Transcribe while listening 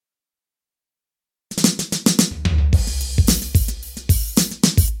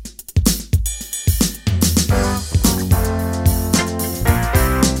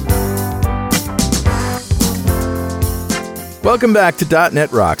Welcome back to .NET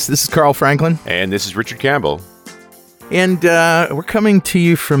Rocks. This is Carl Franklin. And this is Richard Campbell. And we're coming to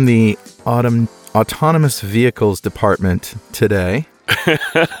you from the Autonomous Vehicles Department today.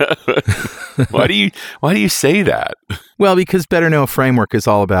 Why do you say that? Well, because Better Know Framework is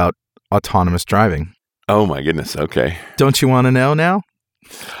all about autonomous driving. Oh my goodness. Okay. Don't you want to know now?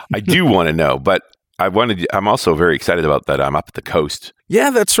 I do want to know, but I'm also very excited about that. I'm up at the coast. Yeah,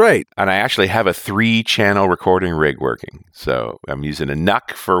 that's right. And I actually have a 3-channel recording rig working. So I'm using a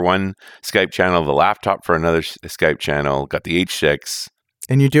NUC for one Skype channel, the laptop for another Skype channel, got the H6.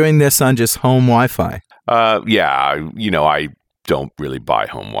 And you're doing this on just home Wi-Fi? Yeah, I don't really buy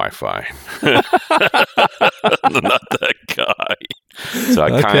home Wi-Fi. I'm not that guy. So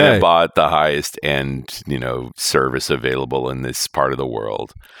I kind of bought the highest end, service available in this part of the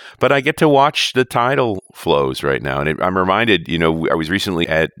world. But I get to watch the tidal flows right now. And I'm reminded, I was recently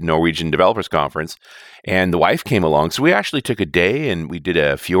at Norwegian Developers Conference and the wife came along. So we actually took a day and we did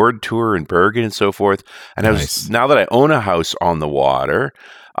a fjord tour in Bergen and so forth. And now that I own a house on the water,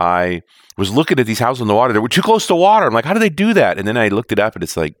 I was looking at these houses on the water that were too close to water. I'm like, how do they do that? And then I looked it up and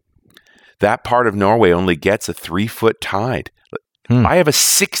it's like, that part of Norway only gets a 3-foot tide. I have a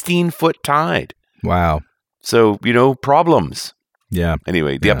 16-foot tide. Wow. So, problems. Yeah.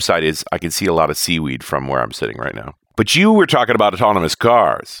 Anyway, the upside is I can see a lot of seaweed from where I'm sitting right now. But you were talking about autonomous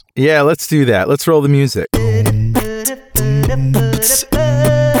cars. Yeah, let's do that. Let's roll the music. All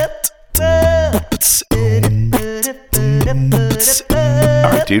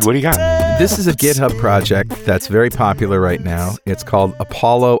right, dude, what do you got? This is a GitHub project that's very popular right now. It's called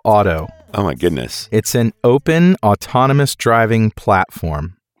Apollo Auto. Oh, my goodness. It's an open autonomous driving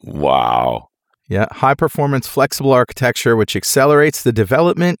platform. Wow. Yeah, high-performance flexible architecture which accelerates the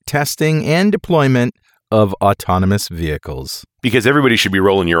development, testing, and deployment of autonomous vehicles. Because everybody should be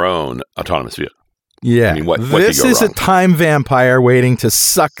rolling your own autonomous vehicle. Yeah. I mean, what this could go is wrong? A time vampire waiting to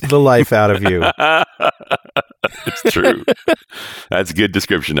suck the life out of you. It's true. That's a good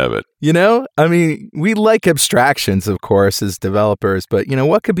description of it. We like abstractions, of course, as developers, but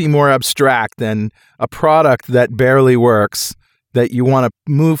what could be more abstract than a product that barely works, that you want to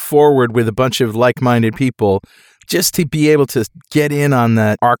move forward with a bunch of like-minded people just to be able to get in on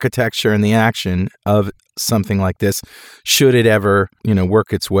that architecture and the action of something like this, should it ever,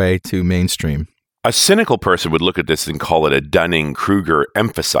 work its way to mainstream. A cynical person would look at this and call it a Dunning-Kruger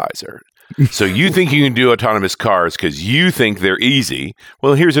emphasizer. So you think you can do autonomous cars because you think they're easy.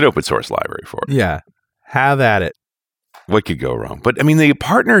 Well, here's an open source library for it. Yeah, have at it. What could go wrong? But, the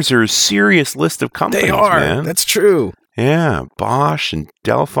partners are a serious list of companies, They are. man. That's true. Yeah, Bosch and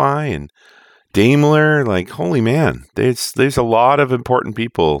Delphi and Daimler, holy man, there's a lot of important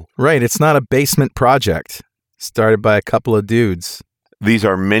people. Right, it's not a basement project started by a couple of dudes. These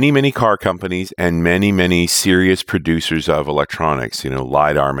are many, many car companies and many, many serious producers of electronics,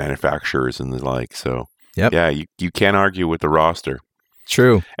 LiDAR manufacturers and the like. So, yeah, you can't argue with the roster.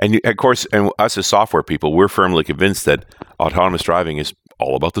 True. And of course, and us as software people, we're firmly convinced that autonomous driving is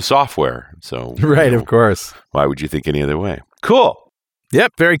all about the software. So, right, of course. Why would you think any other way? Cool.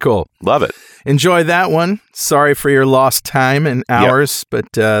 Yep, very cool. Love it. Enjoy that one. Sorry for your lost time and hours, but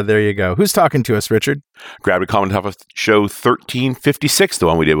there you go. Who's talking to us, Richard? Grabbed a comment off of show 1356, the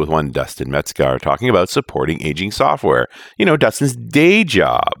one we did with one Dustin Metzgar, talking about supporting aging software. Dustin's day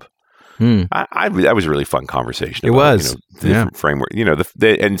job. That was a really fun conversation. It was. The different framework,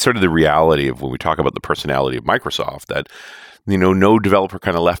 and sort of the reality of when we talk about the personality of Microsoft, that no developer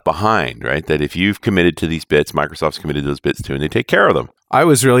kind of left behind, right? That if you've committed to these bits, Microsoft's committed to those bits too, and they take care of them. I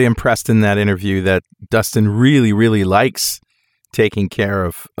was really impressed in that interview that Dustin really, really likes taking care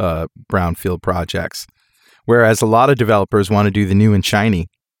of brownfield projects, whereas a lot of developers want to do the new and shiny.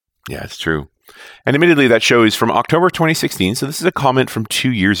 Yeah, it's true. And admittedly, that show is from October 2016, so this is a comment from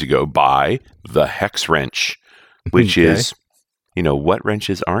 2 years ago by the Hex Wrench, which is, what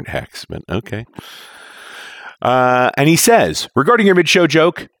wrenches aren't hex, but okay. And he says, regarding your mid-show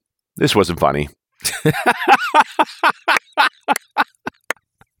joke, this wasn't funny.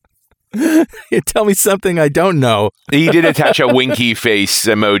 Tell me something I don't know. He did attach a winky face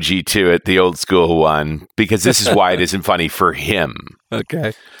emoji to it, the old school one, because this is why it isn't funny for him.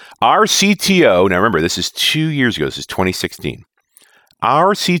 Okay. Our CTO, now remember, this is 2 years ago, this is 2016.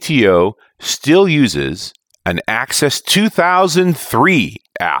 Our CTO still uses an Access 2003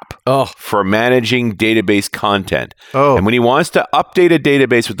 app for managing database content. Oh. And when he wants to update a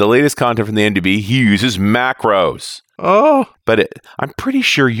database with the latest content from the MDB, he uses macros. Oh. But I'm pretty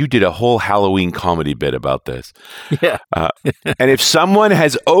sure you did a whole Halloween comedy bit about this. Yeah. And if someone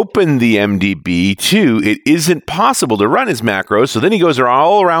has opened the MDB too, it isn't possible to run his macros. So then he goes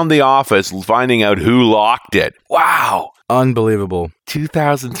all around the office finding out who locked it. Wow. Unbelievable.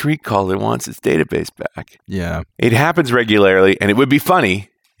 2003 called and wants its database back. Yeah. It happens regularly, and it would be funny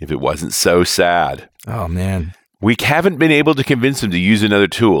if it wasn't so sad. Oh, man. We haven't been able to convince them to use another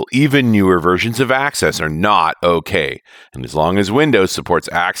tool. Even newer versions of Access are not okay. And as long as Windows supports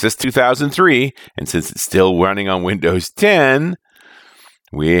Access 2003, and since it's still running on Windows 10,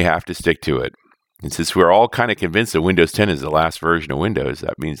 we have to stick to it. And since we're all kind of convinced that Windows 10 is the last version of Windows,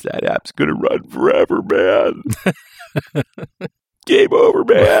 that means that app's going to run forever, man. Game over,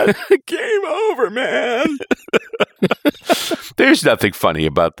 man. Game over, man. There's nothing funny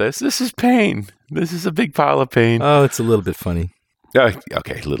about this. This is pain. This is a big pile of pain. Oh, it's a little bit funny.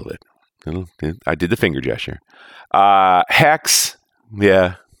 Okay, a little bit. I did the finger gesture. Hex.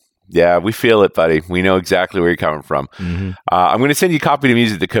 Yeah, we feel it, buddy. We know exactly where you're coming from. Mm-hmm. I'm going to send you a copy of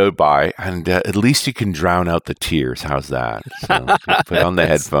Music to Code By, and at least you can drown out the tears. How's that? So put on the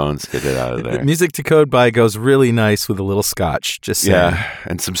headphones, get it out of there. Music to Code By goes really nice with a little scotch. Just saying. Yeah,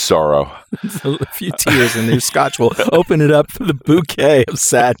 and some sorrow. A few tears, and your scotch will open it up for the bouquet of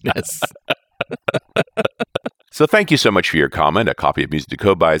sadness. So thank you so much for your comment. A copy of Music to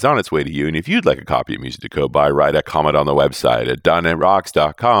Code By is on its way to you. And if you'd like a copy of Music to Code By, write a comment on the website at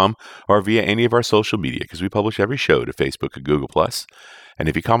 .netrocks.com or via any of our social media, because we publish every show to Facebook and Google+. And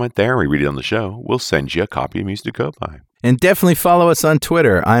if you comment there and we read it on the show, we'll send you a copy of Music to Code By. And definitely follow us on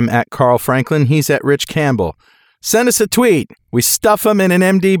Twitter. I'm at Carl Franklin. He's at Rich Campbell. Send us a tweet. We stuff them in an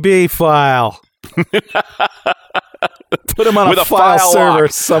MDB file. Put them on with a file server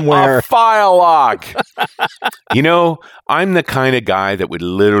lock. somewhere. A file lock. You know, I'm the kind of guy that would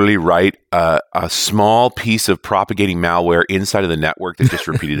literally write a small piece of propagating malware inside of the network that just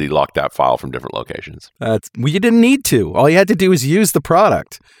repeatedly locked that file from different locations. Well, you didn't need to. All you had to do was use the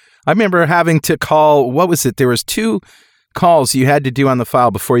product. I remember having to call, what was it? There was 2 calls you had to do on the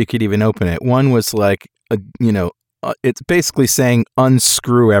file before you could even open it. One was like, it's basically saying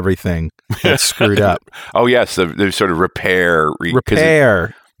unscrew everything that's screwed up. Oh, yes. There's sort of repair.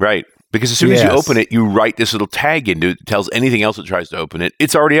 Right. Because as soon as you open it, you write this little tag into it that tells anything else that tries to open it,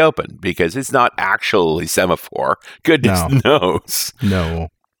 it's already open because it's not actually semaphore. Goodness knows. No.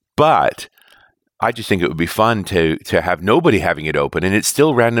 But I just think it would be fun to have nobody having it open and it's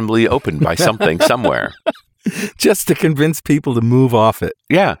still randomly opened by something somewhere. Just to convince people to move off it.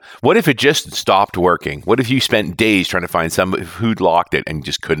 Yeah. What if it just stopped working? What if you spent days trying to find somebody who'd locked it and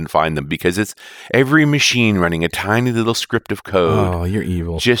just couldn't find them? Because it's every machine running a tiny little script of code. Oh, you're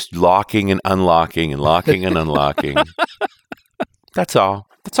evil. Just locking and unlocking and locking and unlocking. That's all.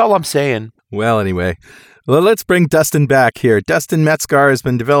 That's all I'm saying. Well, anyway. Well, let's bring Dustin back here. Dustin Metzgar has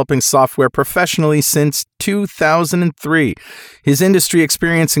been developing software professionally since 2003. His industry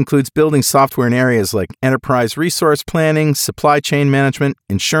experience includes building software in areas like enterprise resource planning, supply chain management,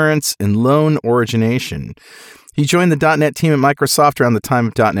 insurance, and loan origination. He joined the .NET team at Microsoft around the time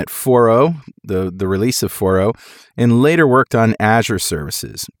of .NET 4.0, the release of 4.0, and later worked on Azure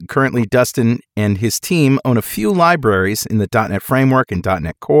services. Currently, Dustin and his team own a few libraries in the .NET Framework and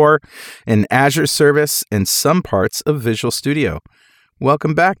 .NET Core, an Azure service, and some parts of Visual Studio.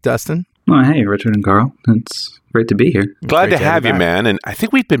 Welcome back, Dustin. Oh, hey, Richard and Carl. It's great to be here. Glad to have you, man. And I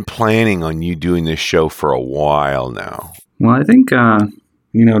think we've been planning on you doing this show for a while now. Well, I think,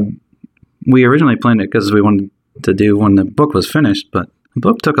 we originally planned it because we wanted to do when the book was finished, but the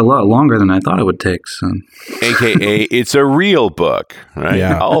book took a lot longer than I thought it would take. So. AKA, it's a real book, right?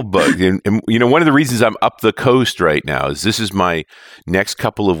 Yeah. All book. And, one of the reasons I'm up the coast right now is this is my next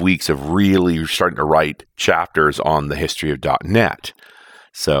couple of weeks of really starting to write chapters on the history of .NET.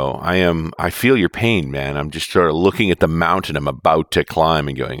 So I feel your pain, man. I'm just sort of looking at the mountain I'm about to climb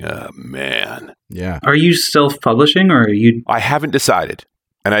and going, oh, man. Yeah. Are you self-publishing or are you? I haven't decided.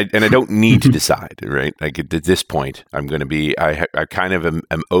 And I don't need to decide, right? Like at this point, I'm going to be, I kind of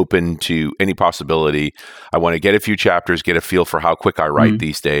am open to any possibility. I want to get a few chapters, get a feel for how quick I write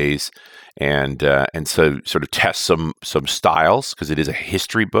these days, and so sort of test some styles, because it is a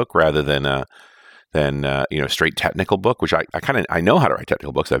history book rather than a straight technical book, which I know how to write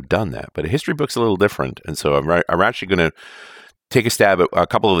technical books. I've done that, but a history book's a little different. And so I'm actually going to take a stab at a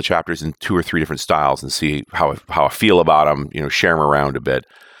couple of the chapters in 2 or 3 different styles and see how I feel about them, share them around a bit.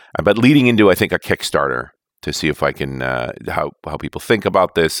 But leading into, I think, a Kickstarter to see if I can, how people think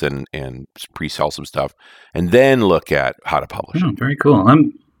about this and pre-sell some stuff, and then look at how to publish it. Very cool.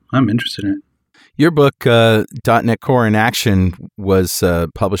 I'm interested in it. Your book, .NET Core in Action, was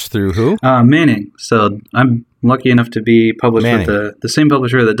published through who? Manning. So I'm lucky enough to be published with the same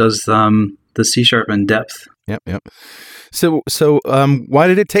publisher that does the C# in depth. Yep. So why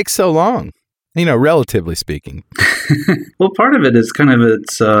did it take so long? Relatively speaking. Well, part of it is kind of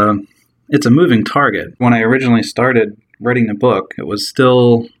it's a moving target. When I originally started writing the book, it was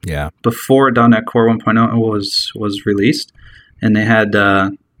still before .NET Core 1.0 was released, and they had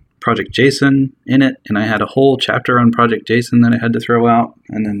Project JSON in it, and I had a whole chapter on Project JSON that I had to throw out,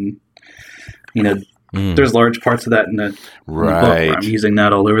 and then there's large parts of that in the book where I'm using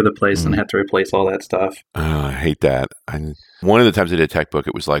that all over the place, and I had to replace all that stuff. I hate that. One of the times I did a tech book,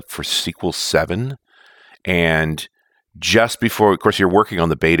 it was like for SQL 7, and just before, of course, you're working on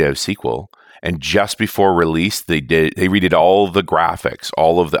the beta of SQL, and just before release, they redid all the graphics,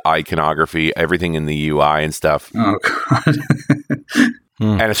 all of the iconography, everything in the UI and stuff. Oh God.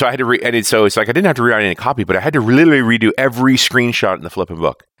 And so I had to so it's like I didn't have to rewrite any copy, but I had to literally redo every screenshot in the flipping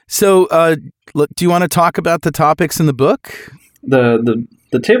book. So, look, do you want to talk about the topics in the book? The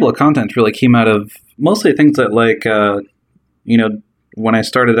table of contents really came out of mostly things that, like, when I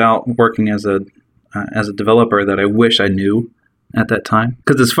started out working as a developer, that I wish I knew at that time.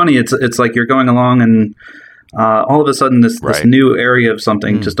 Because it's funny, it's like you're going along and all of a sudden this new area of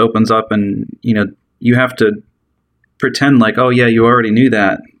something just opens up, and you have to pretend like, oh yeah, you already knew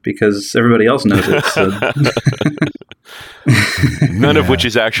that because everybody else knows it. So. None of which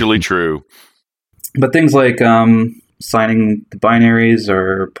is actually true. But things like signing the binaries,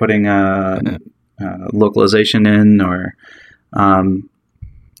 or putting localization in, or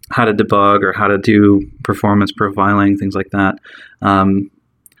how to debug, or how to do performance profiling, things like that.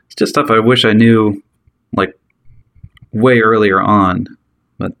 It's just stuff I wish I knew, like, way earlier on.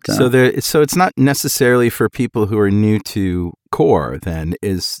 But so it's not necessarily for people who are new to Core. Then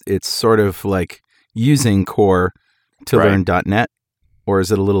it's sort of like using Core to learn .NET, or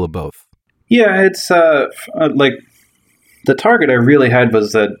is it a little of both? Yeah, it's like the target I really had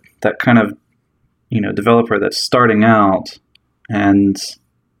was that kind of developer that's starting out and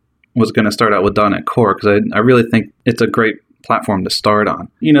was going to start out with .NET Core, because I really think it's a great platform to start on.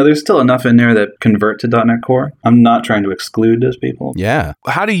 There's still enough in there that convert to .NET Core. I'm not trying to exclude those people. Yeah.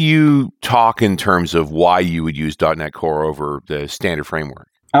 How do you talk in terms of why you would use .NET Core over the standard framework?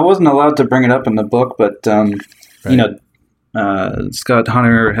 I wasn't allowed to bring it up in the book, but Scott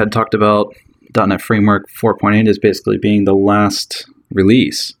Hunter had talked about .NET Framework 4.8 as basically being the last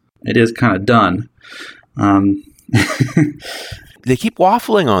release. It is kind of done. They keep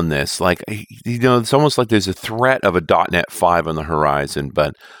waffling on this. Like, it's almost like there's a threat of a .NET 5 on the horizon.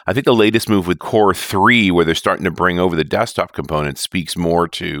 But I think the latest move with Core 3, where they're starting to bring over the desktop components, speaks more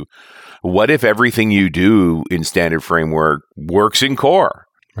to what if everything you do in standard framework works in Core?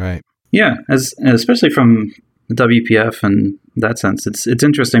 Right. Yeah, especially from the WPF and that sense. It's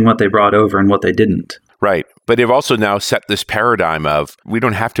interesting what they brought over and what they didn't. Right. But they've also now set this paradigm of we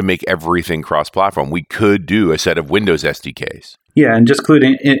don't have to make everything cross-platform. We could do a set of Windows SDKs. Yeah, and just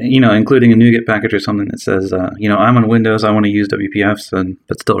including a NuGet package or something that says, I'm on Windows, I want to use WPFs,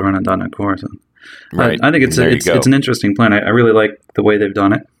 but still run on .NET Core. So right. I think it's an interesting plan. I really like the way they've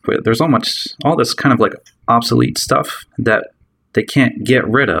done it. But there's all this kind of like obsolete stuff that they can't get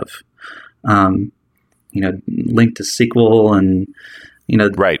rid of. Linked to SQL and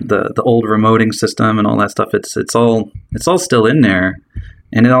the old remoting system and all that stuff. It's all still in there,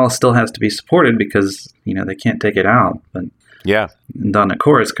 and it all still has to be supported because they can't take it out. But yeah, in .NET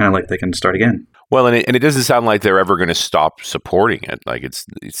Core, it's kind of like they can start again. Well, and it doesn't sound like they're ever going to stop supporting it. Like it's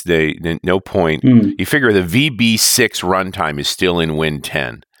no point. You figure the VB6 runtime is still in Win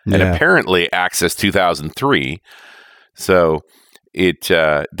 10, and apparently Access 2003. So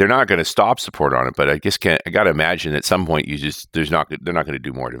they're not going to stop support on it. But I guess I got to imagine at some point they're not going to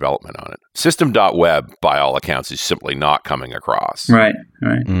do more development on it. System.web, by all accounts, is simply not coming across. Right.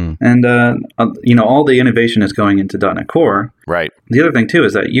 And all the innovation is going into .NET Core. Right. The other thing too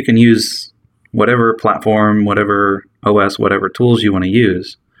is that you can use whatever platform, whatever OS, whatever tools you want to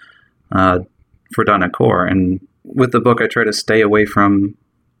use for .NET Core. And with the book, I try to stay away from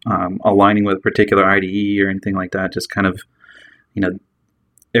aligning with a particular IDE or anything like that. Just kind of,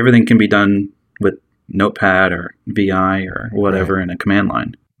 everything can be done with Notepad or VI or whatever in a command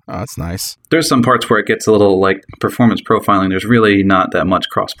line. Oh, that's nice. There's some parts where it gets a little like performance profiling. There's really not that much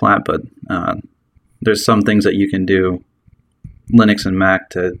cross-plat, but there's some things that you can do Linux and Mac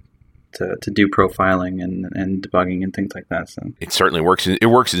to do profiling and debugging and things like that. So it certainly works. It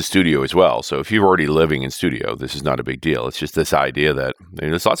works in Studio as well. So if you're already living in Studio, this is not a big deal. It's just this idea that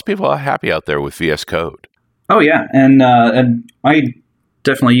there's lots of people happy out there with VS Code. Oh yeah, and I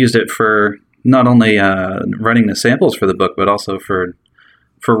definitely used it for not only writing the samples for the book, but also for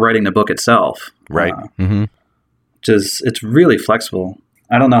writing the book itself. Right. It's really flexible.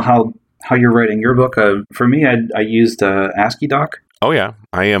 I don't know how you're writing your book. For me, I used ASCII Doc. Oh yeah,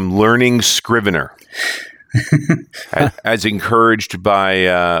 I am learning Scrivener. as encouraged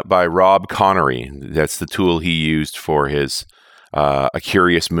by Rob Connery. That's the tool he used for his A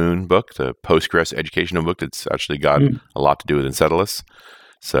Curious Moon book, the Postgres educational book that's actually got a lot to do with Enceladus.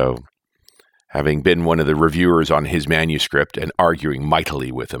 So having been one of the reviewers on his manuscript and arguing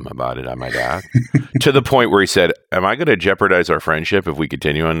mightily with him about it, I might add, to the point where he said, am I going to jeopardize our friendship if we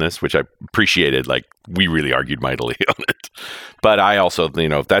continue on this? Which I appreciated. Like, we really argued mightily on it. But I also,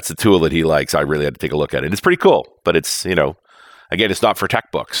 if that's the tool that he likes, I really had to take a look at it. It's pretty cool. But it's, again, it's not for tech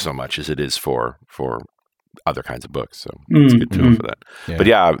books so much as it is for other kinds of books. So it's a good tool for that. Yeah. But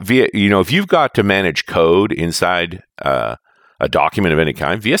yeah, if you've got to manage code inside a document of any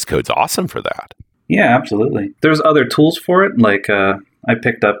kind, VS Code's awesome for that. Yeah, absolutely. There's other tools for it. Like I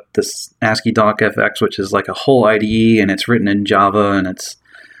picked up this ASCII docfx, which is like a whole IDE, and it's written in Java, and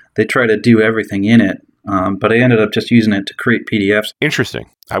they try to do everything in it. But I ended up just using it to create PDFs.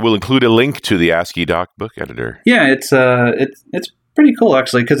 Interesting. I will include a link to the ASCII doc book editor. Yeah, it's pretty cool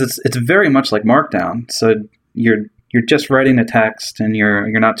actually, because it's very much like Markdown. So you're just writing the text, and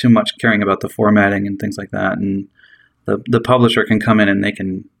you're not too much caring about the formatting and things like that. And the publisher can come in and they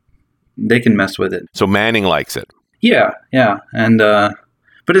can mess with it. So Manning likes it. Yeah, and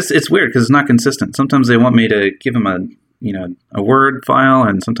but it's weird because it's not consistent. Sometimes they want me to give them a Word file,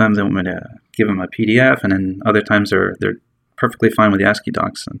 and sometimes they want me to give them a PDF, and then other times they're perfectly fine with the ASCII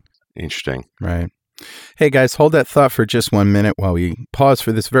docs. Interesting, right? Hey guys, hold that thought for just 1 minute while we pause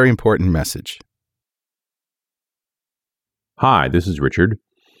for this very important message. Hi, this is Richard.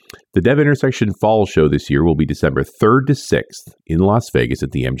 The Dev Intersection Fall Show this year will be December 3rd to 6th in Las Vegas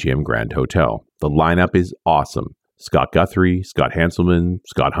at the MGM Grand Hotel. The lineup is awesome. Scott Guthrie, Scott Hanselman,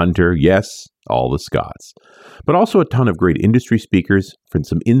 Scott Hunter, yes, all the Scotts. But also a ton of great industry speakers for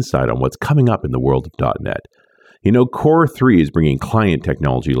some insight on what's coming up in the world of .NET. Core 3 is bringing client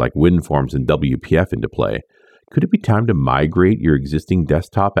technology like WinForms and WPF into play. Could it be time to migrate your existing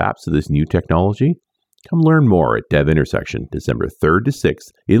desktop apps to this new technology? Come learn more at Dev Intersection, December 3rd to 6th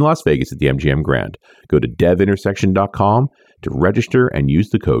in Las Vegas at the MGM Grand. Go to devintersection.com to register and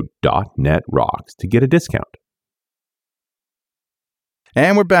use the code .NETROCKS to get a discount.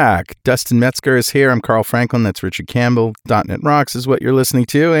 And we're back. Dustin Metzgar is here. I'm Carl Franklin. That's Richard Campbell. .NET Rocks is what you're listening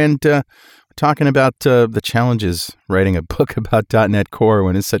to. And we're talking about the challenges writing a book about .NET Core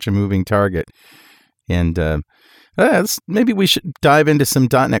when it's such a moving target. And maybe we should dive into some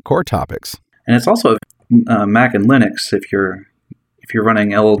 .NET Core topics. And it's also Mac and Linux if you're running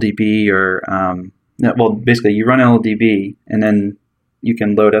LLDB or basically you run LLDB and then you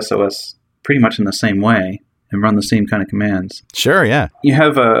can load SOS pretty much in the same way and run the same kind of commands. Sure, yeah. You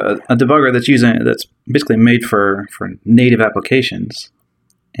have a debugger that's basically made for native applications,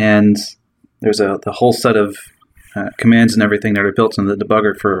 and there's the whole set of commands and everything that are built in the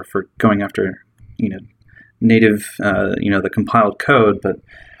debugger for going after native the compiled code, but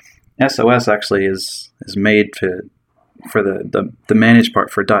SOS actually is made for the managed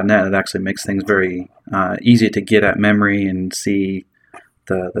part for .NET. It actually makes things very easy to get at memory and see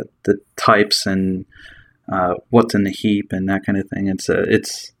the types and what's in the heap and that kind of thing.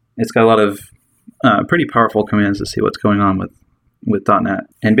 It's got a lot of pretty powerful commands to see what's going on with .NET.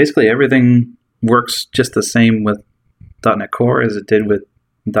 And basically everything works just the same with .NET Core as it did with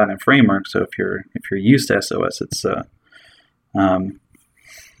 .NET Framework. So if you're used to SOS, it's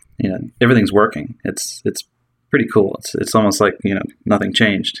everything's working. It's pretty cool. It's almost like nothing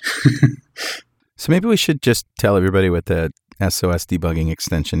changed. So maybe we should just tell everybody what the SOS debugging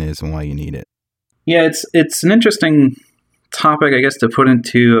extension is and why you need it. Yeah, it's an interesting topic, I guess, to put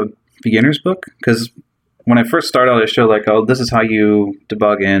into a beginner's book, because when I first started out, I showed this is how you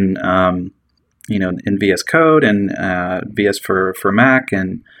debug in in VS Code and VS for Mac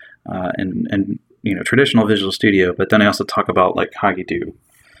and traditional Visual Studio. But then I also talk about how you do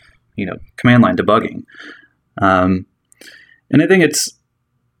command line debugging. And I think it's,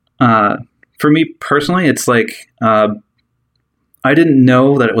 for me personally, it's I didn't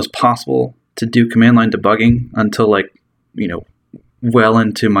know that it was possible to do command line debugging until well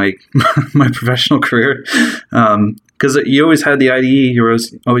into my my professional career. Because you always had the IDE, you were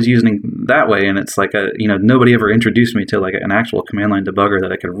always using that way. And it's nobody ever introduced me to an actual command line debugger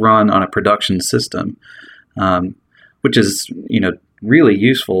that I could run on a production system, which is, really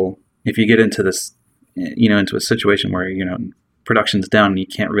useful if you get into this, into a situation where, production's down and you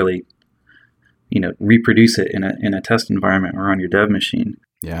can't really, reproduce it in a test environment or on your dev machine.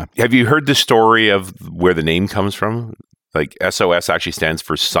 Yeah. Have you heard the story of where the name comes from? Like SOS actually stands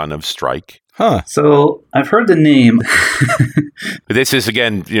for Son of Strike. Huh. So I've heard the name. But this is,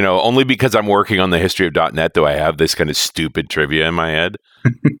 again, only because I'm working on the history of .NET do I have this kind of stupid trivia in my head.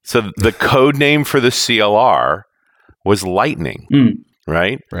 So the code name for the CLR was Lightning,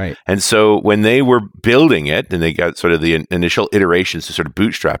 right? Right. And so when they were building it and they got sort of the initial iterations to sort of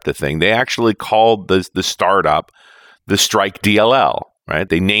bootstrap the thing, they actually called the startup the Strike DLL, right?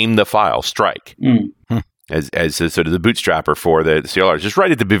 They named the file Strike. As sort of the bootstrapper for the CLR, just right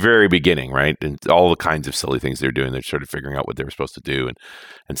at the very beginning, right? And all the kinds of silly things they're doing. They're sort of figuring out what they were supposed to do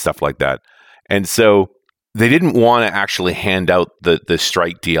and stuff like that. And so they didn't want to actually hand out the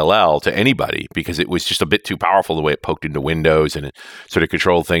Strike DLL to anybody because it was just a bit too powerful the way it poked into Windows and it sort of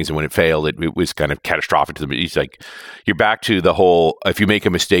controlled things. And when it failed, it was kind of catastrophic to them. It's like you're back to the whole, if you make a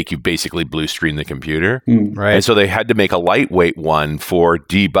mistake, you basically blue screen the computer. Right. And so they had to make a lightweight one for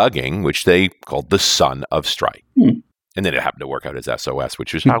debugging, which they called the Son of Strike. And then it happened to work out as SOS,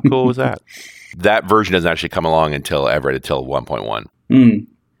 which is how cool was that? That version doesn't actually come along until 1.1.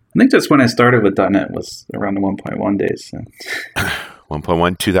 I think that's when I started with .NET, was around the 1.1 days. So.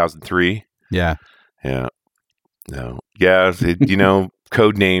 1.1, 2003. Yeah. Yeah. No. Yeah.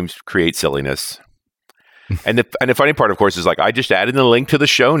 Code names create silliness. And the funny part, of course, is like I just added the link to the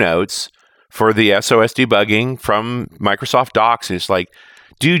show notes for the SOS debugging from Microsoft Docs. And it's like,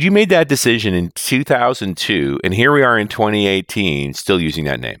 dude, you made that decision in 2002. And here we are in 2018 still using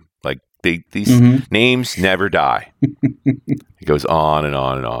that name. Like these names never die. It goes on and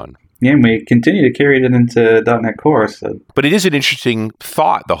on and on. Yeah, and we continue to carry it into .NET Core. So. But it is an interesting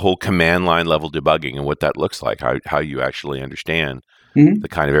thought, the whole command line level debugging and what that looks like, how you actually understand the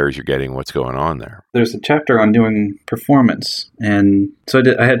kind of errors you're getting, what's going on there. There's a chapter on doing performance. And so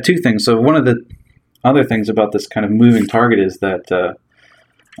I had two things. So one of the other things about this kind of moving target is that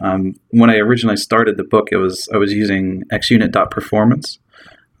when I originally started the book, I was using xunit.performance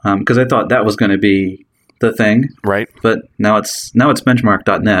because I thought that was going to be the thing, right? But now it's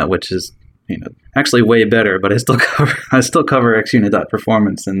benchmark.net, which is actually way better. But I still cover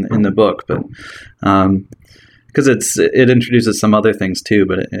xunit.performance in the book, but because it introduces some other things too,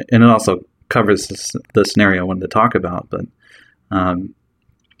 but it also covers the scenario I wanted to talk about. But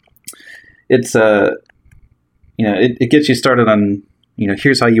it's it gets you started on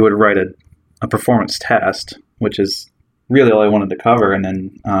here's how you would write a performance test, which is really all I wanted to cover. And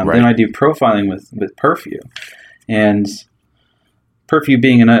then then I do profiling with Purview. And Purview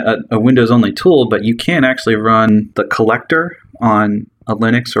being a Windows-only tool, but you can actually run the collector on a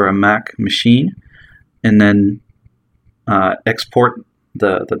Linux or a Mac machine and then export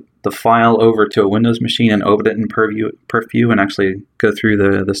the file over to a Windows machine and open it in Purview and actually go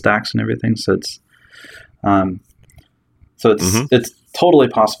through the stacks and everything. So it's totally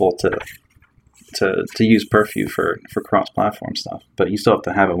possible to use Purview for cross-platform stuff, but you still have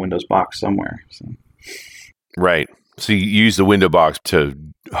to have a Windows box somewhere. So. Right. So you use the window box to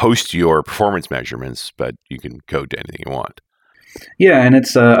host your performance measurements, but you can code to anything you want. Yeah, and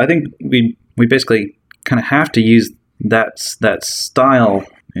it's I think we basically kind of have to use that style.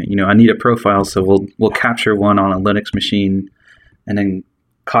 I need a profile, so we'll capture one on a Linux machine and then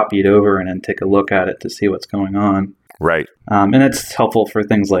copy it over and then take a look at it to see what's going on. Right. And it's helpful for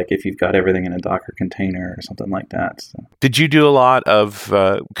things like if you've got everything in a Docker container or something like that. So. Did you do a lot of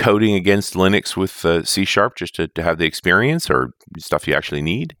coding against Linux with C# just to have the experience or stuff you actually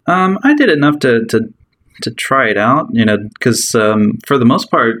need? I did enough to try it out, because for the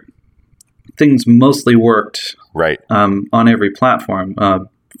most part, things mostly worked right on every platform.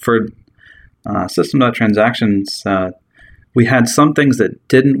 For system.transactions, we had some things that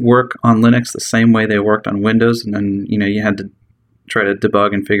didn't work on Linux the same way they worked on Windows, and then you had to try to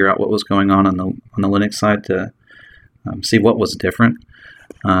debug and figure out what was going on the Linux side to see what was different.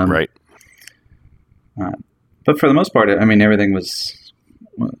 Right. But for the most part, everything was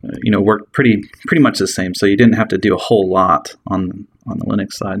worked pretty much the same. So you didn't have to do a whole lot on the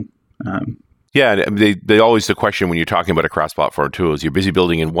Linux side. Yeah, they always, the question when you're talking about a cross-platform tool is you're busy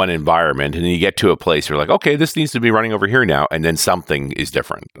building in one environment, and then you get to a place where you're like, okay, this needs to be running over here now, and then something is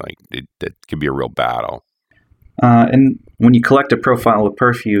different. Like it can be a real battle. And when you collect a profile with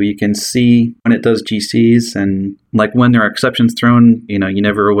Purview, you can see when it does GCs, and like when there are exceptions thrown, you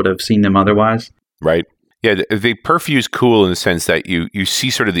never would have seen them otherwise. Right. Yeah, the Purview is cool in the sense that you see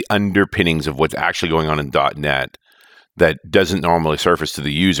sort of the underpinnings of what's actually going on in .NET that doesn't normally surface to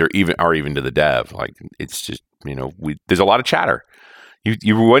the user, even to the dev. Like it's just there's a lot of chatter.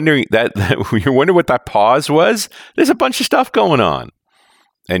 You were wondering you're wondering what that pause was. There's a bunch of stuff going on,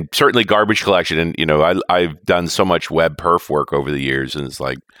 and certainly garbage collection. And I've done so much web perf work over the years, and it's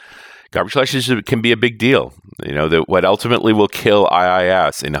like garbage collection can be a big deal. What ultimately will kill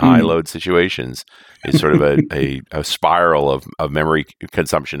IIS in high load situations is sort of a spiral of memory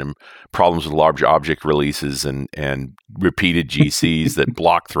consumption and problems with large object releases and repeated GCs that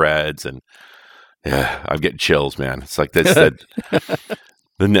block threads. And I'm getting chills, man. It's like this,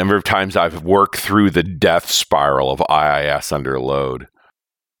 the number of times I've worked through the death spiral of IIS under load.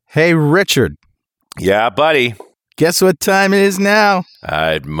 Hey, Richard. Yeah, buddy. Guess what time it is now?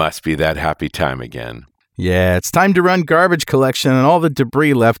 It must be that happy time again. Yeah, it's time to run garbage collection on all the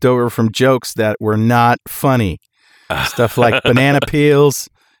debris left over from jokes that were not funny. Stuff like banana peels,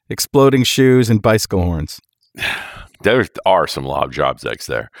 exploding shoes, and bicycle horns. There are some lob objects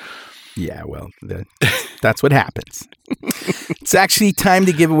there. Yeah, well, that's what happens. It's actually time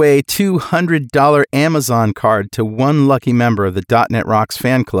to give away a $200 Amazon card to one lucky member of the .NET Rocks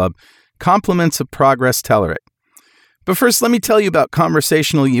fan club, compliments of Progress Telerik. But first, let me tell you about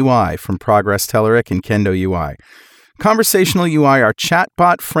Conversational UI from Progress Telerik and Kendo UI. Conversational UI are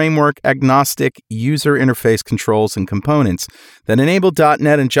chatbot framework agnostic user interface controls and components that enable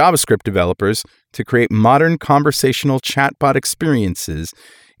 .NET and JavaScript developers to create modern conversational chatbot experiences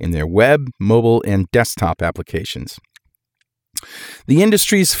in their web, mobile, and desktop applications. The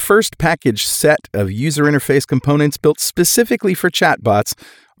industry's first packaged set of user interface components built specifically for chatbots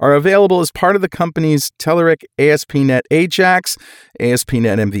are available as part of the company's Telerik ASP.NET Ajax,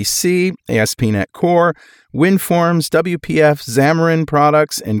 ASP.NET MVC, ASP.NET Core, WinForms, WPF, Xamarin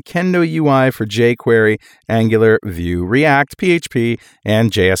products, and Kendo UI for jQuery, Angular, Vue, React, PHP,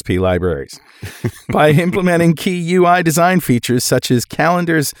 and JSP libraries. By implementing key UI design features such as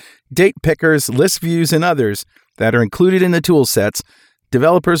calendars, date pickers, list views, and others that are included in the tool sets,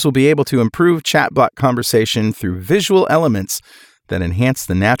 developers will be able to improve chatbot conversation through visual elements that enhance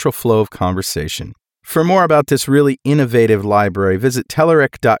the natural flow of conversation. For more about this really innovative library, visit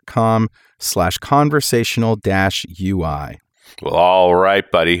telerik.com/conversational-UI. Well, all right,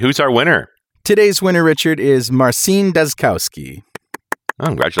 buddy. Who's our winner? Today's winner, Richard, is Marcin Dazkowski. Oh,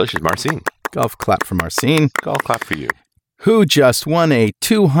 congratulations, Marcin. Golf clap for Marcin. Golf clap for you. Who just won a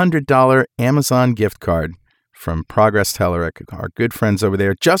 $200 Amazon gift card from Progress Telerik, our good friends over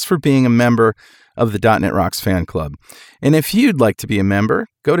there, just for being a member of the .NET Rocks fan club. And if you'd like to be a member,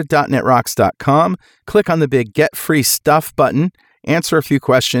 go to .NETRocks.com, click on the big Get Free Stuff button, answer a few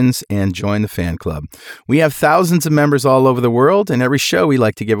questions, and join the fan club. We have thousands of members all over the world, and every show we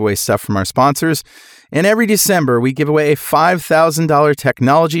like to give away stuff from our sponsors. And every December, we give away a $5,000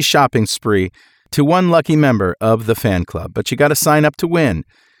 technology shopping spree to one lucky member of the fan club. But you got to sign up to win.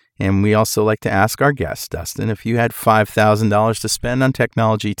 And we also like to ask our guests, Dustin, if you had $5,000 to spend on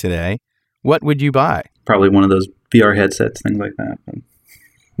technology today, what would you buy? Probably one of those VR headsets, things like that.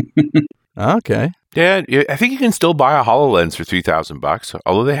 Okay. Yeah, I think you can still buy a HoloLens for $3,000.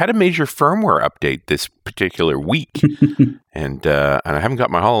 Although they had a major firmware update this particular week, and I haven't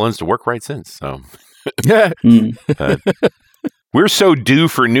got my HoloLens to work right since. So, we're so due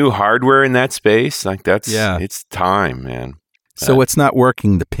for new hardware in that space. Like it's time, man. So what's not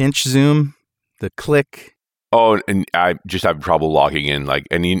working? The pinch zoom, the click. Oh, and I just have trouble logging in.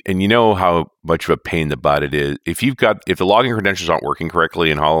 And you know how much of a pain in the butt it is. If the login credentials aren't working correctly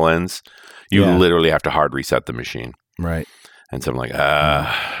in HoloLens, you literally have to hard reset the machine. Right. And so I'm like,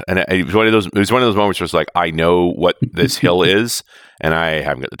 and it was one of those moments where it's like, I know what this hill is, and I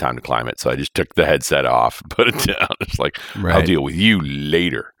haven't got the time to climb it. So I just took the headset off, put it down. It's like, I'll deal with you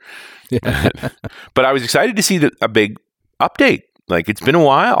later. Yeah. But I was excited to see a big update. Like, it's been a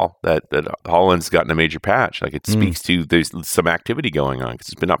while that HoloLens has gotten a major patch. Like, it speaks to there's some activity going on because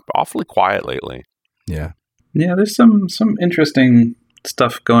it's been awfully quiet lately. Yeah. Yeah, there's some interesting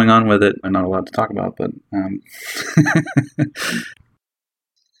stuff going on with it. I'm not allowed to talk about, but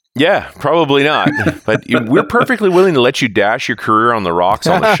yeah, probably not. But we're perfectly willing to let you dash your career on the rocks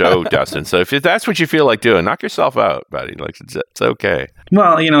on the show, Dustin. So if that's what you feel like doing, knock yourself out, buddy. Like, it's okay.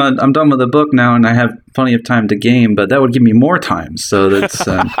 Well, I'm done with the book now, and I have plenty of time to game, but that would give me more time. So that's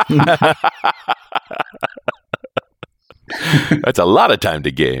that's a lot of time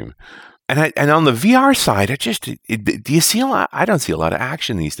to game. And on the VR side, do you see a lot? I don't see a lot of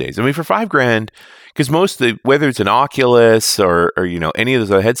action these days. I mean, for $5,000, because whether it's an Oculus or any of those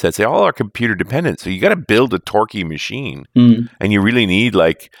other headsets, they all are computer dependent. So you got to build a torquey machine, and you really need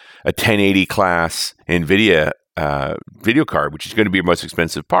like a 1080 class NVIDIA video card, which is going to be your most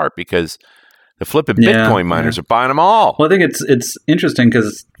expensive part because the flipping Bitcoin miners are buying them all. Well, I think it's interesting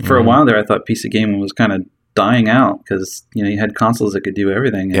because for a while there, I thought PC gaming was kind of dying out because you had consoles that could do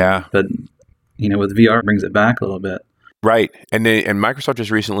everything. But with VR, it brings it back a little bit. Right. And Microsoft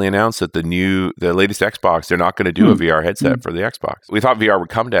just recently announced that the latest Xbox, they're not going to do a VR headset for the Xbox. We thought VR would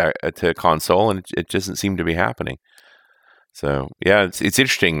come to console, and it doesn't seem to be happening. So, yeah, it's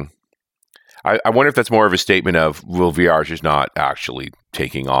interesting. I wonder if that's more of a statement of, well, VR is just not actually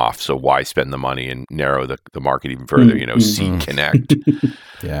taking off, so why spend the money and narrow the market even further, see Kinect.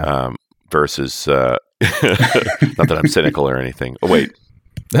 Versus, not that I'm cynical or anything. Oh, wait.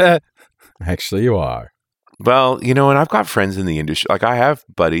 Actually, you are. Well, and I've got friends in the industry. Like, I have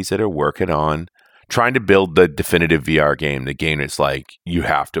buddies that are working on trying to build the definitive VR game. The game that's like, you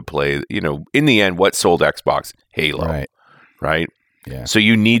have to play, in the end, what sold Xbox? Halo. Right? Yeah. So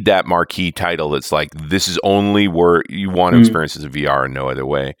you need that marquee title that's like, this is only where you want to experience as a VR and no other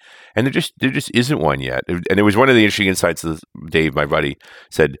way. And there just isn't one yet. And it was one of the interesting insights that Dave, my buddy,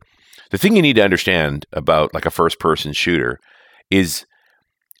 said, the thing you need to understand about like a first-person shooter is,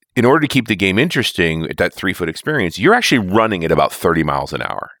 in order to keep the game interesting, at that 3-foot experience, you're actually running at about 30 miles an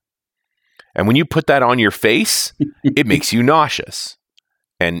hour. And when you put that on your face, it makes you nauseous.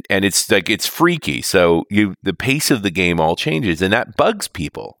 And it's like, it's freaky. So the pace of the game all changes, and that bugs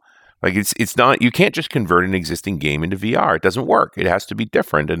people. Like, it's not, you can't just convert an existing game into VR. It doesn't work. It has to be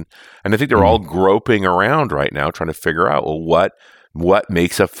different. And I think they're all groping around right now trying to figure out, well, what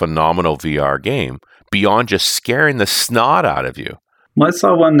makes a phenomenal VR game beyond just scaring the snot out of you? Well, I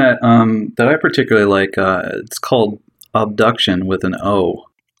saw one that I particularly like. It's called Abduction with an O.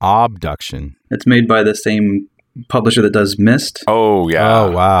 Abduction. It's made by the same publisher that does Myst. Oh, yeah.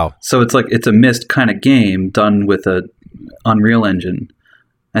 Oh, wow. So it's a Myst kind of game done with a Unreal Engine.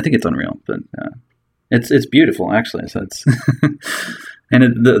 I think it's Unreal, but it's beautiful actually. So it's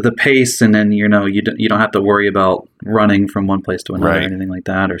and the pace, and then you don't have to worry about running from one place to another or anything like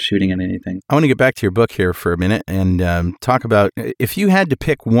that, or shooting at anything. I want to get back to your book here for a minute and talk about, if you had to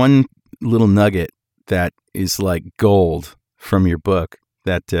pick one little nugget that is like gold from your book,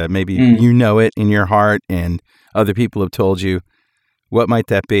 that maybe you know it in your heart and other people have told you, what might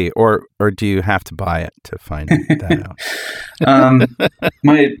that be? Or do you have to buy it to find that out?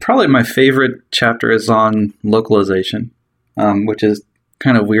 Probably my favorite chapter is on localization, which is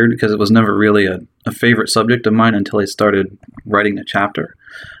kind of weird because it was never really a favorite subject of mine until I started writing the chapter.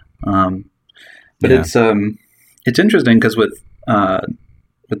 But it's interesting because with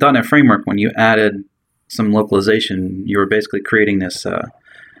 .NET Framework, when you added some localization, you were basically creating this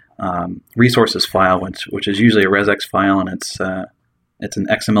resources file, which is usually a resx file, and it's an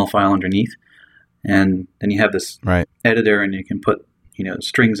XML file underneath. And then you have this editor, and you can put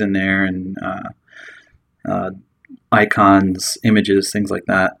strings in there and icons, images, things like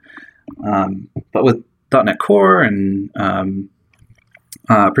that. But with .NET Core and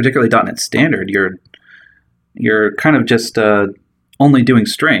particularly .NET Standard, you're kind of just only doing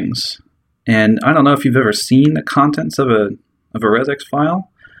strings. And I don't know if you've ever seen the contents of a resx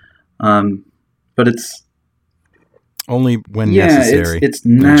file, but it's only when necessary. It's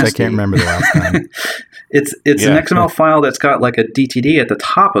nasty. Which I can't remember the last time. It's an XML file that's got like a DTD at the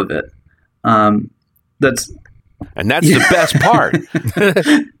top of it. That's the best part.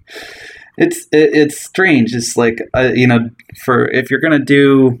 It's strange. It's like for if you're gonna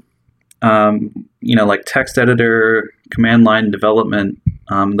do like text editor, command line development,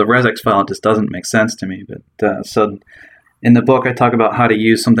 the resx file just doesn't make sense to me. But so in the book, I talk about how to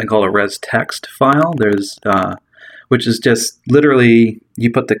use something called a res text file. There's which is just literally you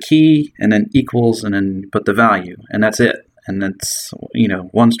put the key and then equals and then you put the value, and that's it. And that's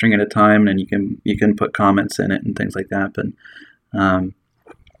one string at a time, and you can put comments in it and things like that. But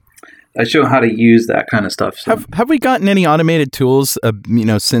I show how to use that kind of stuff. So. Have we gotten any automated tools,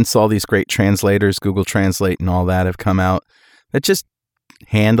 since all these great translators, Google Translate and all that have come out, that just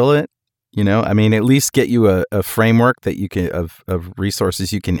handle it? At least get you a framework that you can of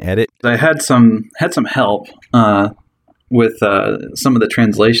resources you can edit. I had some help with some of the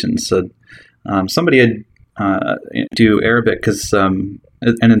translations. So somebody had do Arabic because, and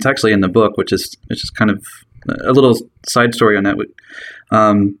it's actually in the book, which is kind of a little side story on that.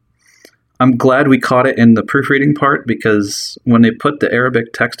 I'm glad we caught it in the proofreading part, because when they put the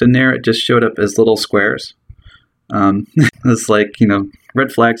Arabic text in there, it just showed up as little squares. It's like,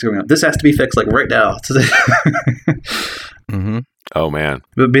 red flags going up. This has to be fixed like right now. Mm-hmm. Oh man!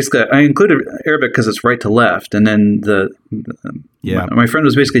 But basically, I included Arabic because it's right to left, and then my friend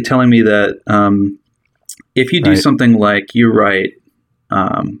was basically telling me that if you do something like you write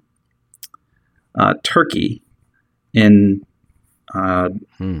Turkey in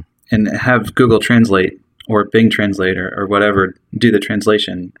and have Google Translate or Bing Translate or whatever do the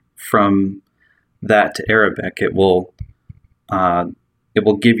translation from that to Arabic, it will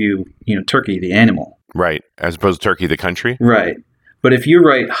give you Turkey, the animal. Right. As opposed to Turkey, the country? Right. But if you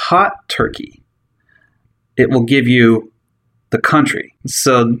write hot Turkey, it will give you the country.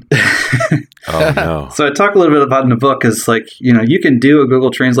 So, oh no. So I talk a little bit about in the book is like, you can do a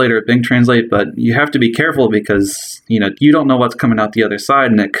Google Translate or a Bing Translate, but you have to be careful because, you don't know what's coming out the other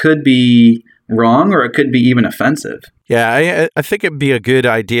side, and it could be wrong or it could be even offensive. Yeah, I think it'd be a good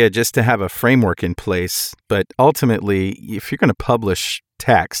idea just to have a framework in place. But ultimately, if you're going to publish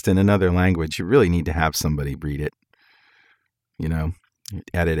text in another language, you really need to have somebody read it,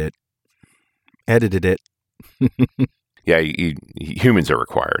 edited it. Yeah, humans are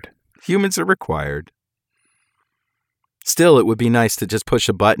required. Humans are required. Still, it would be nice to just push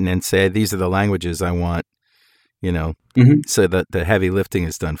a button and say, these are the languages I want, so that the heavy lifting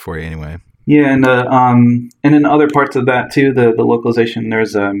is done for you anyway. Yeah, and in other parts of that too, the localization,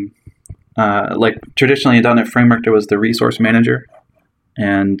 there's like traditionally in .NET Framework there was the resource manager,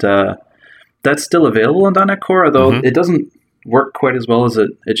 and that's still available in .NET Core, although it doesn't work quite as well as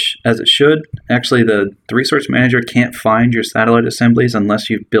it should. Actually, the resource manager can't find your satellite assemblies unless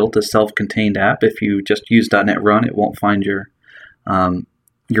you've built a self-contained app. If you just use .NET Run, it won't find your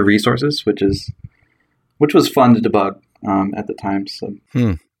resources, which was fun to debug at the time. So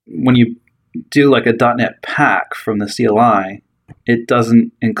when you do like a .NET pack from the CLI, it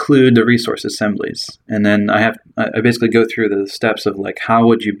doesn't include the resource assemblies. And then I basically go through the steps of like, how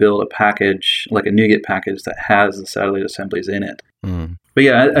would you build a package, like a NuGet package that has the satellite assemblies in it. But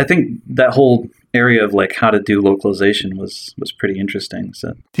yeah, I think that whole area of like how to do localization was pretty interesting.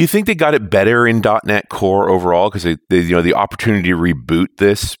 So, do you think they got it better in .NET Core overall? Because the opportunity to reboot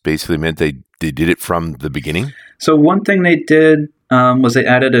this basically meant they did it from the beginning. So one thing they did was they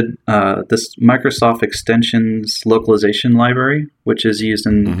added this Microsoft Extensions localization library, which is used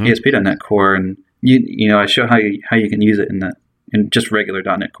in ASP.NET Core, and I show how you can use it in just regular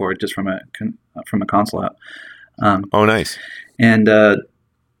 .NET Core, just from a console app. Oh, nice! And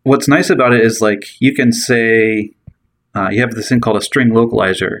what's nice about it is like you can say you have this thing called a string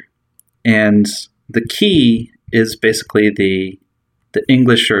localizer, and the key is basically the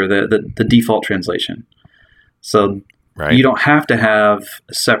English or the default translation. So. Right. You don't have to have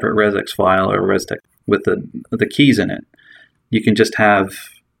a separate resx file or resdex with the keys in it. You can just have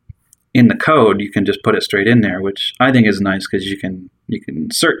in the code. You can just put it straight in there, which I think is nice because you can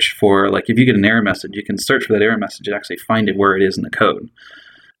search for, like, if you get an error message, you can search for that error message and actually find it where it is in the code.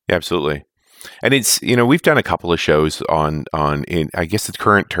 Yeah, absolutely. And it's we've done a couple of shows on I guess the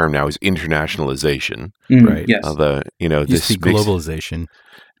current term now is internationalization, right? Yes. This globalization.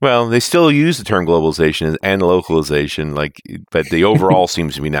 Well, they still use the term globalization and localization, but the overall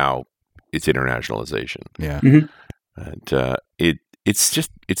seems to be now it's internationalization. Yeah, and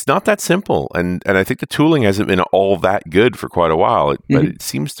it's not that simple, and I think the tooling hasn't been all that good for quite a while, but it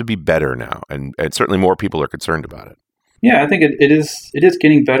seems to be better now, and certainly more people are concerned about it. Yeah, I think it is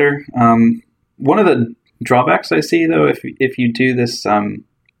getting better. One of the drawbacks I see, though, if you do this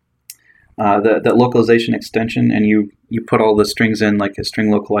that localization extension and you put all the strings in like a string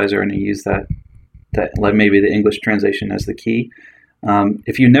localizer and you use that like maybe the English translation as the key,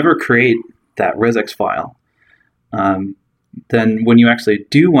 if you never create that resx file, then when you actually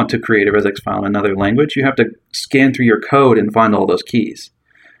do want to create a resx file in another language, you have to scan through your code and find all those keys.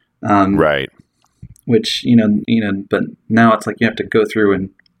 Right. Which, but now it's like you have to go through and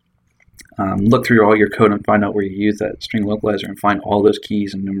look through all your code and find out where you use that string localizer and find all those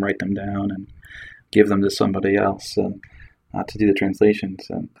keys and then write them down and give them to somebody else to do the translation.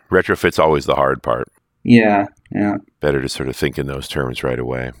 So retrofit's always the hard part. Yeah. Better to sort of think in those terms right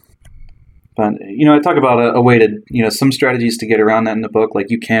away. But, I talk about a way to, some strategies to get around that in the book. Like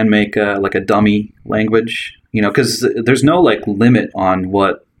you can make like a dummy language, because there's no like limit on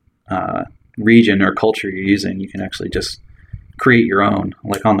what region or culture you're using. You can actually just create your own,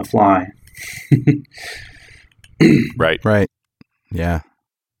 like on the fly. Right. Yeah.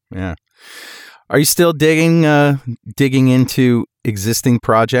 Are you still digging into existing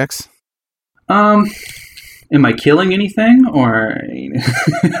projects? Am I killing anything or?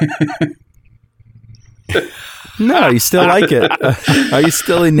 No, you still like it. Are you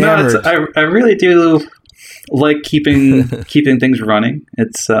still enamored? No, I really do like keeping things running.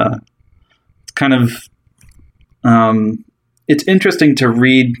 It's kind of it's interesting to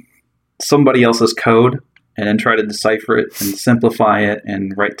read somebody else's code and then try to decipher it and simplify it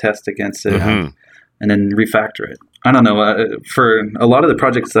and write tests against it and then refactor it. I don't know. For a lot of the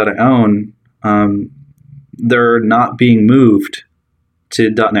projects that I own, they're not being moved to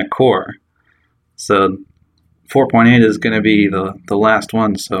 .NET Core. So 4.8 is going to be the last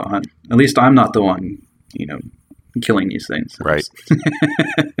one. So at least I'm not the one, killing these things. Right.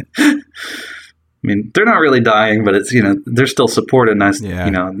 I mean, they're not really dying, but it's, they're still supported,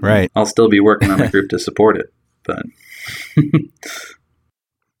 and right. I'll still be working on a group to support it. But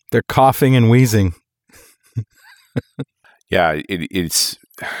they're coughing and wheezing. Yeah,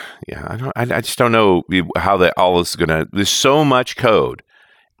 I just don't know how that all is going to, there's so much code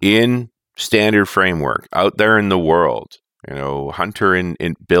in standard framework out there in the world. Hunter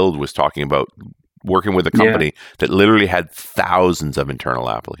in Build was talking about working with a company that literally had thousands of internal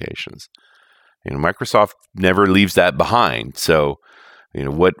applications. Microsoft never leaves that behind. So,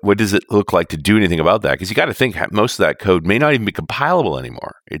 what does it look like to do anything about that? Because you got to think most of that code may not even be compilable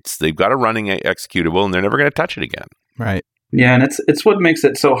anymore. They've got a running executable, and they're never going to touch it again. Right. Yeah, and it's what makes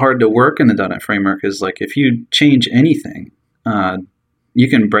it so hard to work in the .NET framework is like if you change anything, you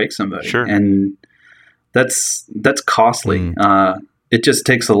can break somebody, sure. and that's costly. It just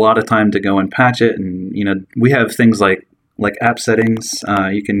takes a lot of time to go and patch it, and we have things like app settings.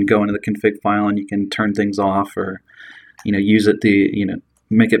 You can go into the config file and you can turn things off, or use it to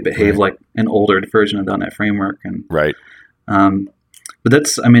make it behave like an older version of .NET framework, and right. But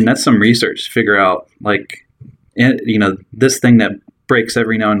that's some research to figure out this thing that breaks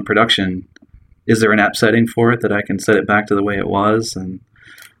every now in production. Is there an app setting for it that I can set it back to the way it was? And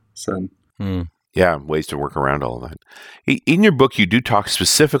so, yeah, ways to work around all of that. In your book, you do talk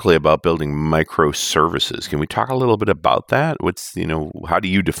specifically about building microservices. Can we talk a little bit about that? How do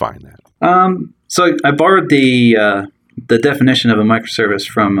you define that? So I borrowed the definition of a microservice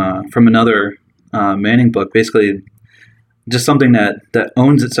from another Manning book. Basically, just something that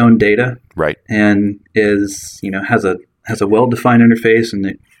owns its own data, right? And is has a well-defined interface, and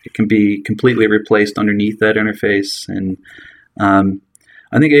it can be completely replaced underneath that interface. And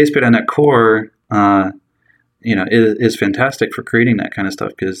I think ASP.NET Core, is fantastic for creating that kind of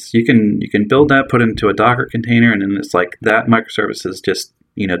stuff, because you can build that, put it into a Docker container, and then it's like that microservice is just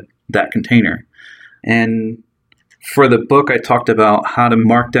that container. And for the book, I talked about how to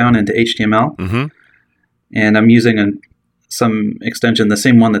mark down into HTML, and I'm using some extension, the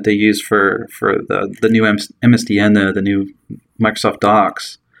same one that they use for the new MSDN, the new Microsoft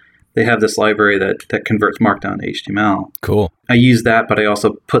Docs. They have this library that converts Markdown to HTML. Cool. I use that, but I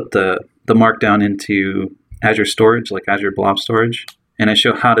also put the Markdown into Azure Storage, like Azure Blob Storage, and I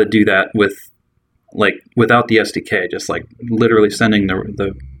show how to do that without the SDK, just like literally sending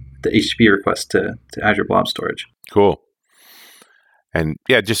the HTTP request to Azure Blob Storage. Cool. And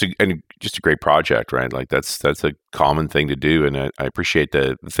yeah, just a great project, right? Like that's a common thing to do, and I appreciate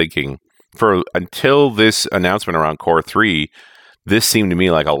the thinking. Until this announcement around Core 3, this seemed to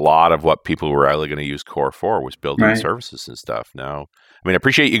me like a lot of what people were really going to use Core for was building services and stuff. Now, I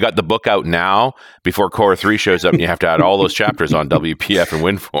appreciate you got the book out now before Core 3 shows up, and you have to add all those chapters on WPF and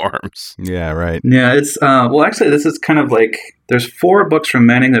WinForms. Yeah, right. Yeah, it's actually, this is kind of like there's 4 books from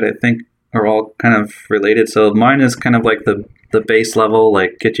Manning that I think are all kind of related. So mine is kind of like the base level,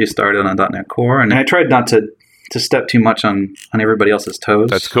 like get you started on .NET Core, and I tried not to step too much on everybody else's toes.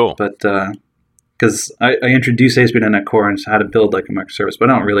 That's cool. But because I introduce ASP.NET Core and how to build like a microservice, but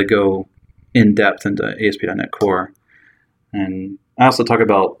I don't really go in depth into ASP.NET Core. And I also talk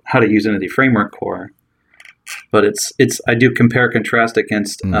about how to use Entity Framework Core. But I do compare and contrast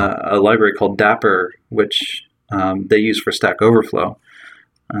against a library called Dapper, which they use for Stack Overflow.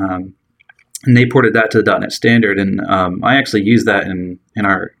 And they ported that to the .NET Standard, and I actually use that in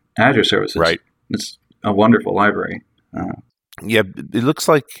our Azure services. Right. It's a wonderful library. Yeah, it looks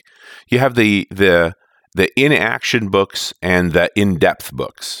like you have the in-action books and the in-depth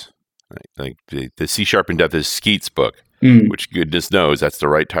books. Right? Like the C# in-depth is Skeet's book, which goodness knows that's the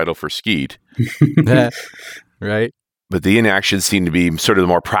right title for Skeet. Right. But the in-action seem to be sort of the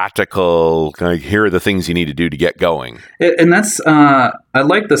more practical, kind of, here are the things you need to do to get going. And that's, I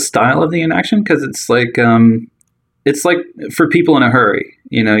like the style of the in-action, because it's like for people in a hurry,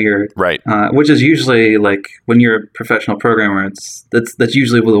 you're right. Which is usually like when you're a professional programmer, that's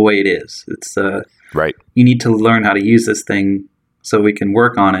usually the way it is. It's right. You need to learn how to use this thing so we can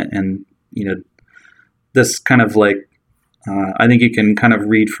work on it. And, this kind of like, I think you can kind of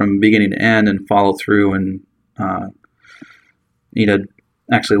read from beginning to end and follow through and,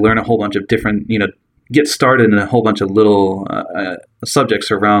 actually learn a whole bunch of different, get started in a whole bunch of little subjects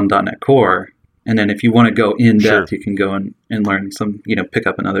around .NET Core. And then if you want to go in depth, you can go and learn some, pick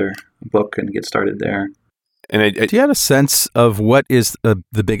up another book and get started there. And do you have a sense of what is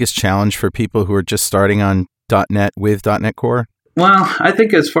the biggest challenge for people who are just starting on .NET with .NET Core? Well, I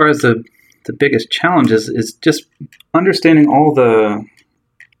think as far as the biggest challenge is just understanding all the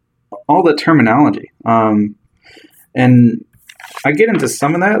terminology. And I get into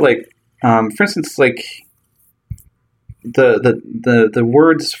some of that, like, for instance, like the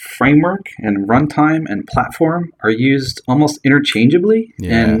words framework and runtime and platform are used almost interchangeably,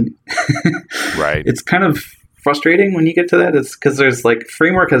 and right. It's kind of frustrating when you get to that. It's because there's like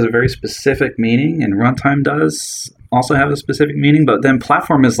framework has a very specific meaning, and runtime does also have a specific meaning, but then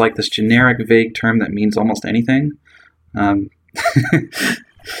platform is like this generic, vague term that means almost anything.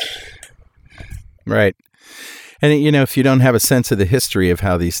 Right. And, if you don't have a sense of the history of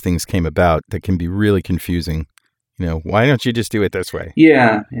how these things came about, that can be really confusing. Why don't you just do it this way?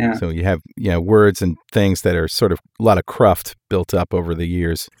 Yeah. So you have, words and things that are sort of a lot of cruft built up over the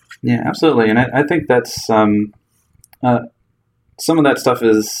years. Yeah, absolutely. And I think that's some of that stuff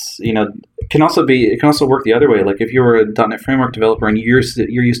is, can also work the other way. Like if you were a .NET Framework developer and you're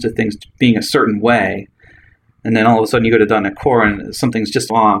used to things being a certain way, and then all of a sudden you go to .NET Core and something's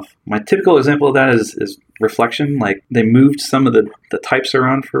just off. My typical example of that is reflection. Like they moved some of the types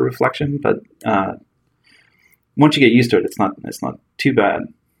around for reflection, but once you get used to it, it's not too bad.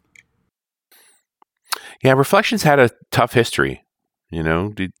 Yeah, reflections had a tough history,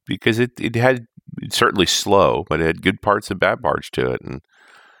 because it had certainly slow, but it had good parts and bad parts to it, and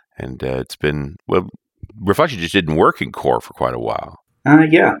it's been reflection just didn't work in Core for quite a while.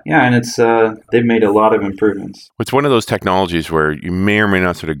 Yeah, and it's they've made a lot of improvements. It's one of those technologies where you may or may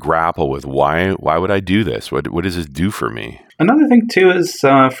not sort of grapple with why would I do this? What does this do for me? Another thing too is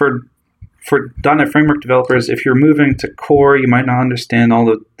for .NET Framework developers, if you're moving to Core, you might not understand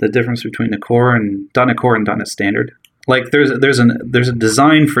all the difference between the Core and .NET Standard. Like there's a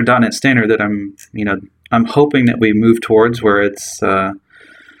design for .NET Standard that I'm hoping that we move towards, where it's you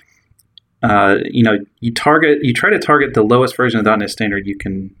try to target the lowest version of .NET Standard you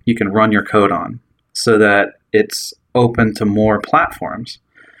can run your code on, so that it's open to more platforms.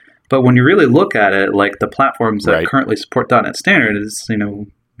 But when you really look at it, like the platforms that currently support .NET Standard is,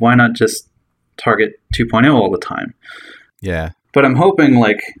 why not just target 2.0 all the time? Yeah. But I'm hoping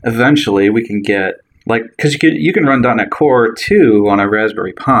like eventually we can get because you can run .NET Core 2 on a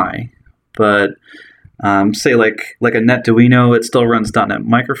Raspberry Pi, but say like a NetDuino, it still runs .NET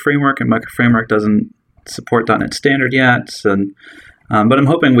Micro Framework, and Micro Framework doesn't support .NET Standard yet. And but I'm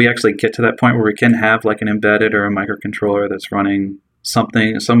hoping we actually get to that point where we can have like an embedded or a microcontroller that's running some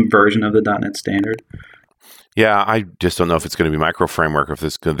version of the .NET Standard. Yeah, I just don't know if it's going to be Micro Framework,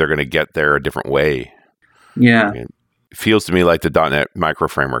 if they're going to get there a different way. Yeah. It feels to me like the .NET Micro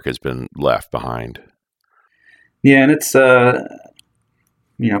Framework has been left behind. Yeah, and it's good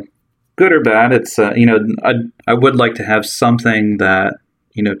or bad. It's I would like to have something that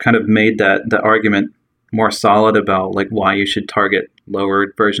kind of made that argument more solid about like why you should target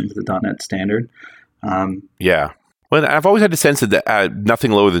lower versions of the .NET Standard. Yeah. Well, I've always had the sense that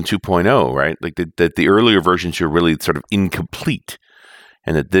nothing lower than 2.0, right? Like that the earlier versions were really sort of incomplete,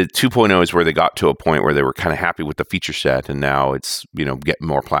 and that the 2.0 is where they got to a point where they were kind of happy with the feature set, and now it's getting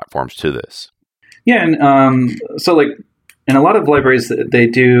more platforms to this. Yeah, and so like in a lot of libraries they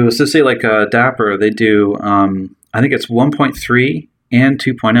do. So say like Dapper, they do. I think it's 1.3 and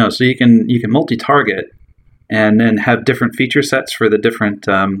 2.0, so you can multi-target and then have different feature sets for the different.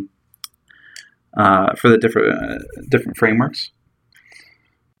 Different frameworks,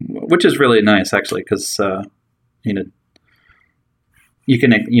 which is really nice actually, because you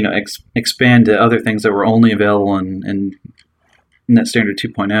can expand to other things that were only available in .NET Standard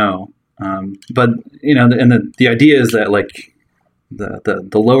 2.0. But and the idea is that like the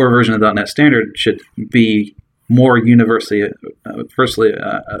lower version of .NET Standard should be more universally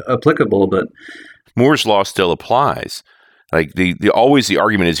applicable, but Moore's law still applies. Like the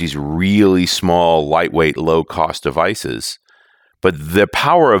argument is these really small, lightweight, low-cost devices, but the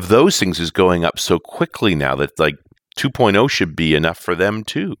power of those things is going up so quickly now that like 2.0 should be enough for them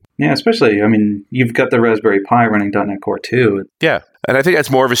too. Yeah, especially, you've got the Raspberry Pi running .NET Core 2. Yeah, and I think that's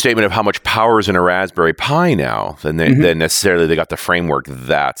more of a statement of how much power is in a Raspberry Pi now than necessarily they got the framework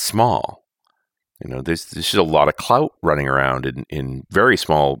that small. There's just a lot of clout running around in very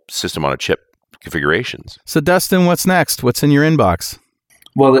small system on a chip configurations. So Dustin, what's next? What's in your inbox?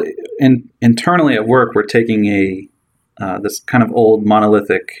 Well, internally at work, we're taking this kind of old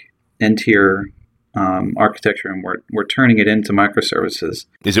monolithic N-tier architecture, and we're turning it into microservices.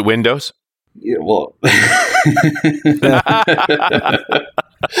 Is it Windows? Yeah, well,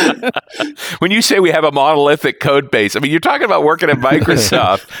 when you say we have a monolithic code base, you're talking about working at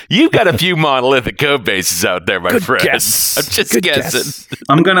Microsoft. You've got a few monolithic code bases out there, my friend. Guess. I'm just guessing.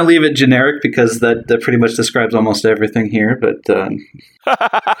 I'm going to leave it generic because that pretty much describes almost everything here. But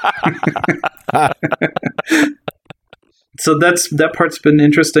so that part's been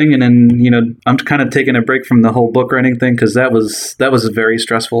interesting, and then I'm kind of taking a break from the whole book writing thing because that was very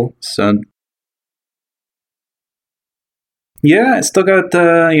stressful. So Yeah, I still got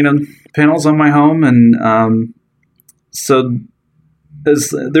panels on my home, and so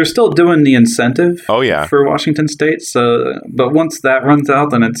they're still doing the incentive. Oh yeah, for Washington State. So, but once that runs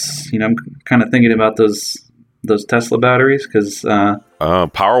out, then it's I'm kind of thinking about those Tesla batteries because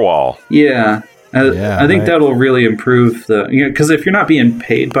Powerwall. Yeah. I think that'll really improve because if you're not being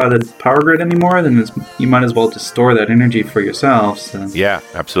paid by the power grid anymore, then you might as well just store that energy for yourself. So. Yeah,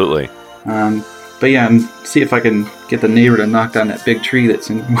 absolutely. But yeah, and see if I can get the neighbor to knock down that big tree that's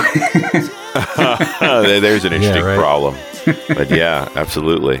in. There's an interesting problem. But yeah,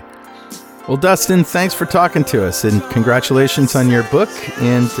 absolutely. Well, Dustin, thanks for talking to us, and congratulations on your book,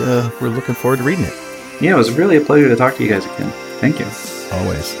 and we're looking forward to reading it. Yeah, it was really a pleasure to talk to you guys again. Thank you.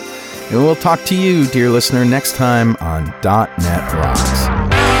 Always. And we'll talk to you, dear listener, next time on .NET Rocks.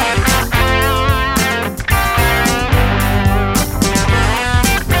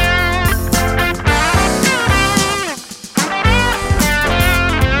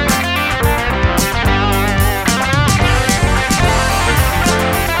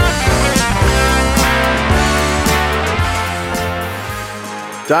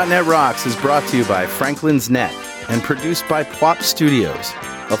 .NET Rocks is brought to you by Franklin's Net and produced by Plop Studios,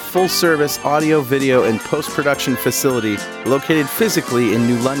 a full-service audio, video, and post-production facility located physically in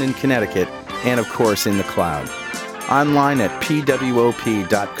New London, Connecticut, and of course in the cloud. Online at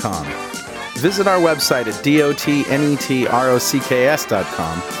pwop.com. Visit our website at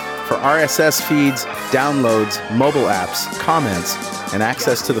dotnetrocks.com for RSS feeds, downloads, mobile apps, comments, and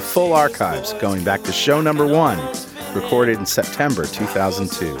access to the full archives going back to show number 1, recorded in September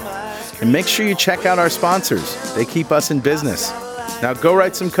 2002. And make sure you check out our sponsors. They keep us in business. Now go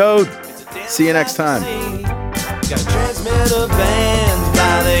write some code. See you next time. Got a transmitter banned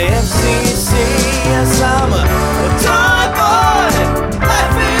by the FCC. Yes, I'm a